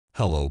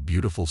Hello,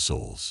 beautiful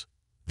souls.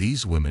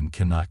 These women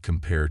cannot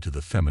compare to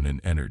the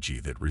feminine energy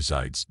that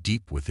resides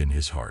deep within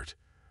his heart.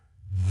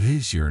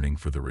 His yearning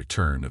for the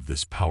return of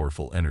this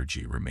powerful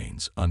energy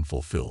remains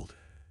unfulfilled,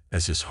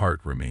 as his heart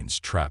remains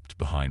trapped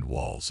behind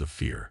walls of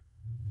fear.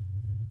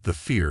 The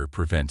fear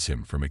prevents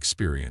him from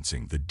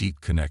experiencing the deep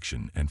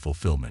connection and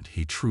fulfillment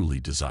he truly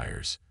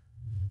desires.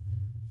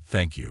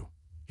 Thank you.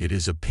 It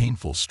is a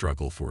painful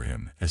struggle for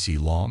him as he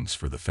longs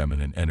for the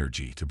feminine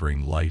energy to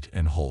bring light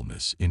and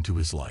wholeness into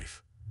his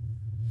life.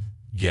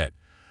 Yet,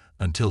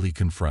 until he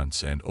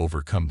confronts and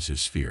overcomes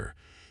his fear,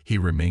 he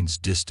remains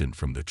distant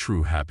from the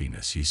true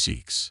happiness he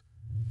seeks.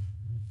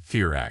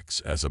 Fear acts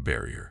as a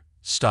barrier,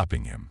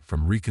 stopping him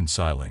from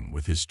reconciling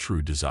with his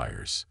true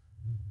desires.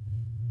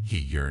 He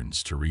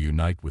yearns to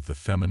reunite with the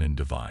feminine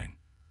divine,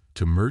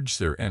 to merge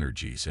their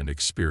energies and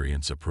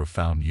experience a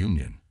profound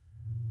union.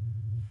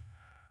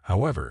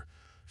 However,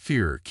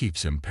 fear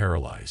keeps him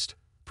paralyzed,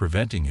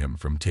 preventing him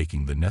from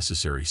taking the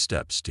necessary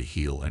steps to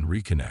heal and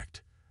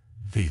reconnect.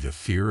 The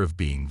fear of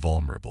being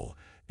vulnerable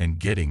and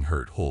getting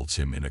hurt holds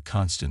him in a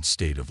constant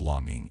state of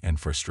longing and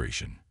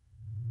frustration.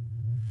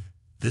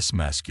 This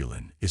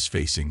masculine is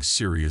facing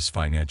serious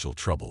financial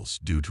troubles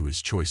due to his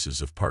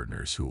choices of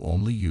partners who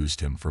only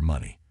used him for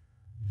money.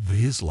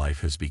 His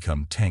life has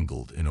become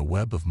tangled in a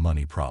web of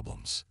money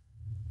problems.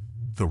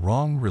 The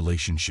wrong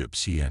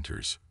relationships he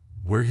enters,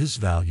 where his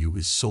value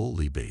is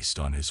solely based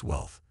on his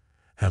wealth,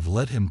 have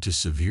led him to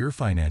severe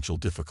financial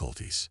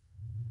difficulties.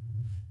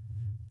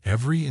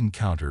 Every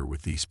encounter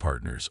with these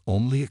partners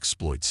only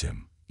exploits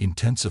him,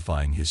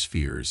 intensifying his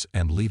fears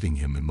and leaving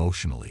him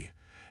emotionally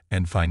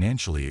and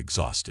financially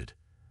exhausted.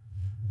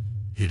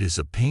 It is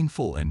a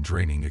painful and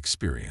draining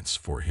experience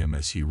for him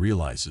as he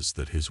realizes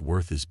that his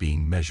worth is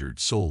being measured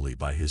solely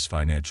by his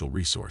financial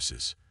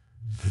resources.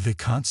 The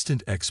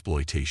constant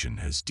exploitation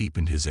has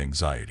deepened his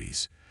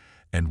anxieties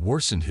and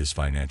worsened his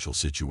financial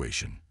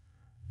situation.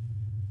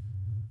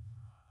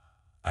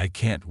 I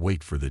can't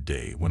wait for the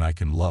day when I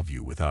can love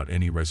you without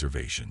any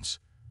reservations.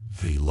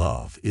 The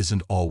love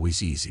isn't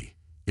always easy.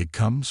 It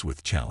comes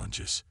with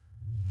challenges.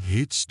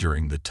 It's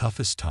during the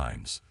toughest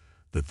times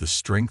that the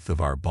strength of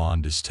our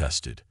bond is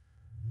tested.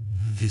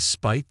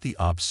 Despite the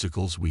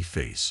obstacles we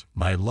face,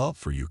 my love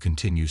for you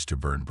continues to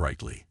burn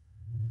brightly.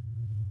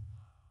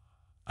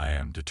 I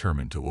am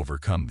determined to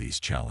overcome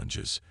these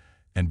challenges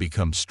and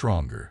become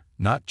stronger,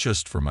 not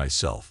just for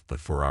myself,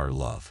 but for our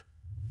love.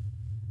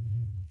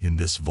 In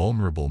this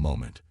vulnerable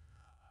moment,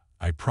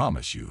 I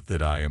promise you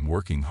that I am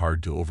working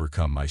hard to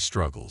overcome my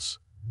struggles.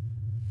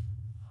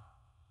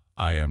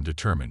 I am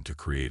determined to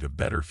create a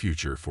better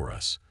future for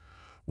us,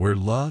 where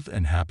love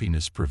and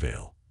happiness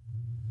prevail.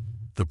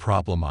 The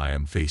problem I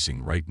am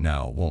facing right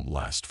now won't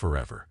last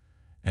forever,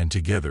 and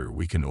together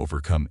we can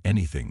overcome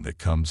anything that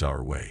comes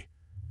our way.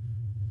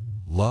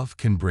 Love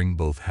can bring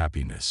both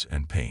happiness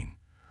and pain.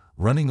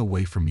 Running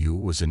away from you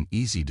was an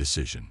easy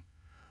decision,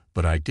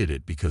 but I did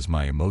it because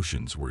my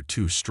emotions were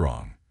too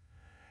strong,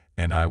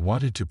 and I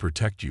wanted to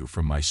protect you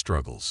from my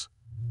struggles.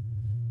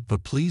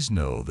 But please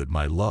know that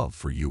my love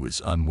for you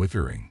is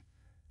unwavering,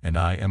 and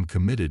I am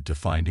committed to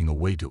finding a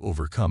way to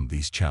overcome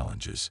these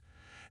challenges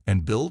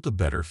and build a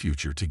better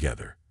future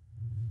together.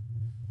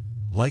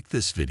 Like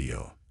this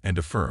video and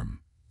affirm,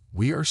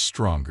 we are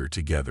stronger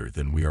together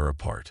than we are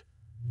apart.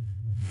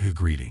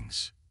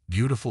 Greetings,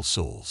 beautiful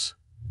souls.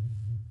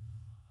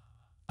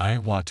 I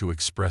want to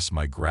express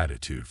my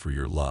gratitude for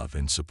your love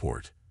and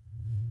support.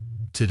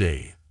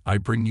 Today, I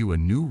bring you a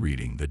new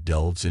reading that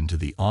delves into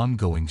the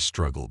ongoing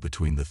struggle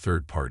between the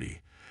third party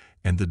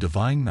and the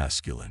divine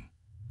masculine.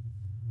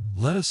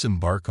 Let us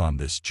embark on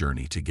this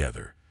journey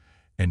together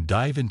and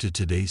dive into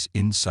today's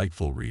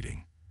insightful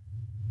reading.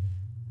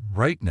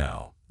 Right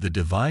now, the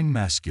divine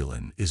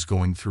masculine is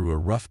going through a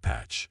rough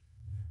patch.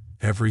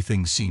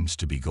 Everything seems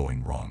to be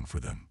going wrong for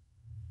them.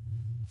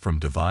 From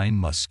divine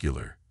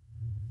muscular,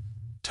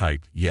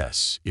 type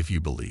yes if you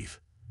believe.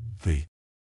 The